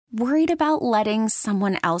Worried about letting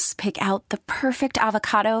someone else pick out the perfect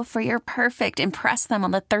avocado for your perfect impress them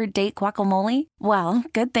on the third date guacamole? Well,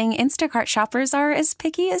 good thing Instacart shoppers are as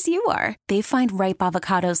picky as you are. They find ripe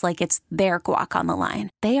avocados like it's their guac on the line.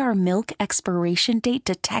 They are milk expiration date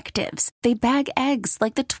detectives. They bag eggs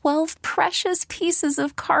like the 12 precious pieces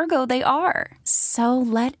of cargo they are. So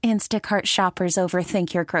let Instacart shoppers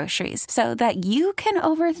overthink your groceries so that you can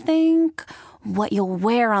overthink what you'll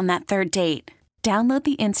wear on that third date. Download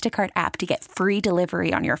the Instacart app to get free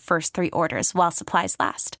delivery on your first 3 orders while supplies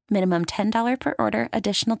last. Minimum $10 per order.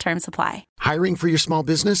 Additional terms apply. Hiring for your small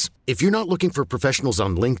business? If you're not looking for professionals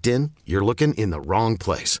on LinkedIn, you're looking in the wrong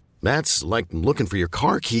place. That's like looking for your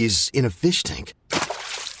car keys in a fish tank.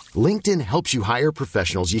 LinkedIn helps you hire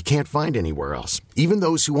professionals you can't find anywhere else, even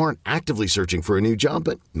those who aren't actively searching for a new job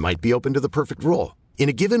but might be open to the perfect role. In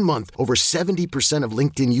a given month, over 70% of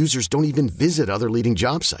LinkedIn users don't even visit other leading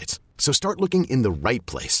job sites. So start looking in the right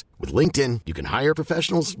place. With LinkedIn, you can hire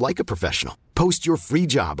professionals like a professional. Post your free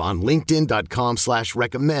job on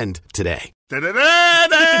linkedin.com/recommend today. Y'all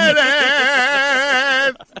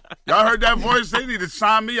heard that voice? They need to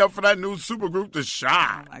sign me up for that new supergroup, The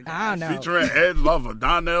Shine. I don't know. Featuring Ed Lover,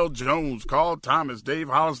 Donnell Jones, Carl Thomas, Dave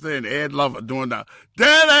Hollister, and Ed Lover doing the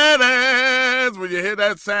da-da-da's. When you hear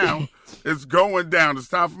that sound, it's going down. It's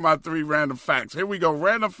time for my 3 random facts. Here we go.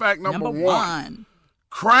 Random fact number 1.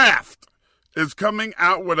 Kraft is coming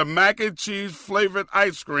out with a mac and cheese flavored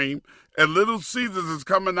ice cream, and Little Caesars is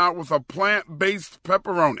coming out with a plant-based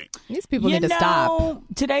pepperoni. These people need to stop.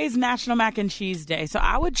 Today's National Mac and Cheese Day, so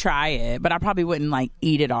I would try it, but I probably wouldn't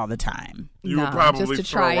eat it all the time. You would probably just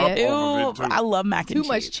to throw try up it. over it too. I love mac and cheese.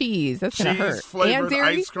 Too much cheese. That's going to hurt. Cheese flavored And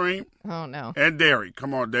dairy? ice cream. Oh, no. And dairy.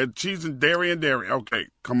 Come on. There's cheese and dairy. Okay.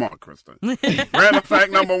 Come on, Kristen. Random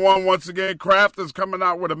fact number 1, once again, Kraft is coming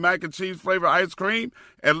out with a mac and cheese flavored ice cream,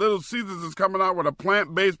 and Little Caesars is coming out with a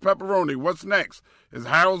plant-based pepperoni. What's next? Is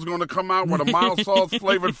Harold's going to come out with a mild sauce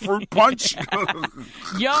flavored fruit punch?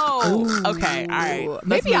 Yo. Okay. All right. Let's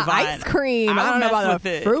Maybe an move on. ice cream. I don't know about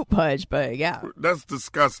a fruit punch, but yeah. That's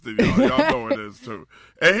disgusting, y'all. Y'all know it is, too.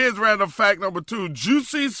 And here's random fact number 2.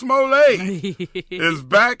 Juicy Smollett is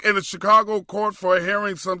back in the Chicago court for a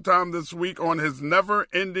hearing sometime this week on his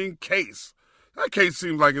never-ending case. That case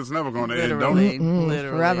seems like it's never going to end, don't it?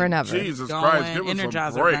 Literally. Forever and ever. Jesus Christ, give us a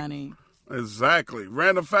Energizer break. Bunny. Exactly.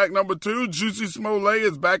 Random fact number 2, Juicy Smollett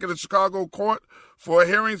is back in the Chicago court for a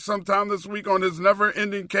hearing sometime this week on his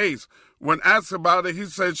never-ending case. When asked about it, he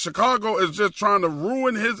said Chicago is just trying to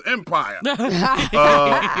ruin his empire. Boy,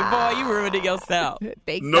 you ruined it yourself.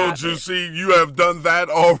 No, Juicy, you have done that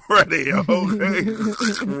already, okay?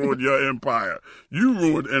 Ruin your empire. You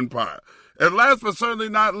ruined empire. And last but certainly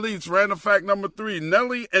not least, random fact number 3,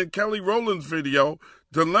 Nelly and Kelly Rowland's video,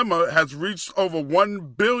 Dilemma, has reached over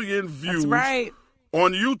 1 billion views. That's right.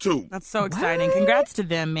 On YouTube. That's so exciting. What? Congrats to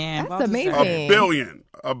them, man. That's amazing.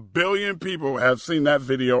 A billion people have seen that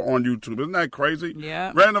video on YouTube. Isn't that crazy?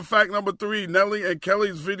 Yeah. Random fact number 3, Nelly and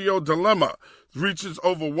Kelly's video Dilemma reaches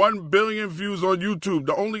over 1 billion views on YouTube.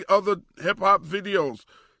 The only other hip-hop videos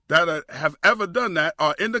that have ever done that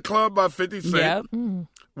are In the Club by 50 Cent,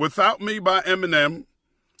 Without Me by Eminem,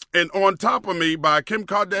 and On Top of Me by Kim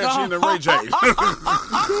Kardashian and Ray J.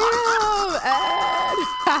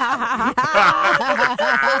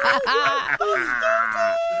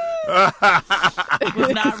 Was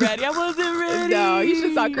not ready. I wasn't ready. No, you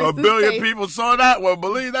should saw Kristen's 1 billion face. people saw that one.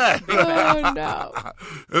 Believe that. Oh, no.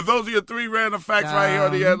 And those are your 3 random facts right here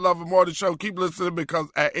on the Ed Lover Morning Show. Keep listening because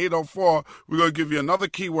at 8:04, we're going to give you another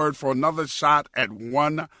keyword for another shot at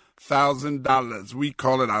 $1,000. We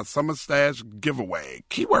call it our Summer Stash Giveaway.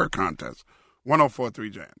 Keyword contest.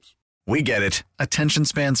 104.3 Jams. We get it. Attention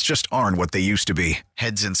spans just aren't what they used to be.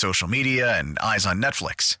 Heads in social media and eyes on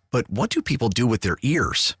Netflix. But what do people do with their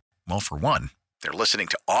ears? Well, for one, they're listening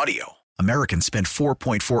to audio. Americans spend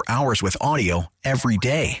 4.4 hours with audio every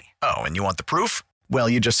day. Oh, and you want the proof? Well,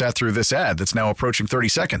 you just sat through this ad that's now approaching 30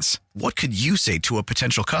 seconds. What could you say to a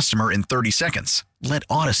potential customer in 30 seconds? Let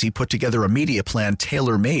Odyssey put together a media plan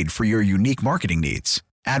tailor-made for your unique marketing needs.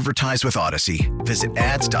 Advertise with Odyssey. Visit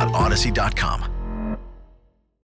ads.odyssey.com.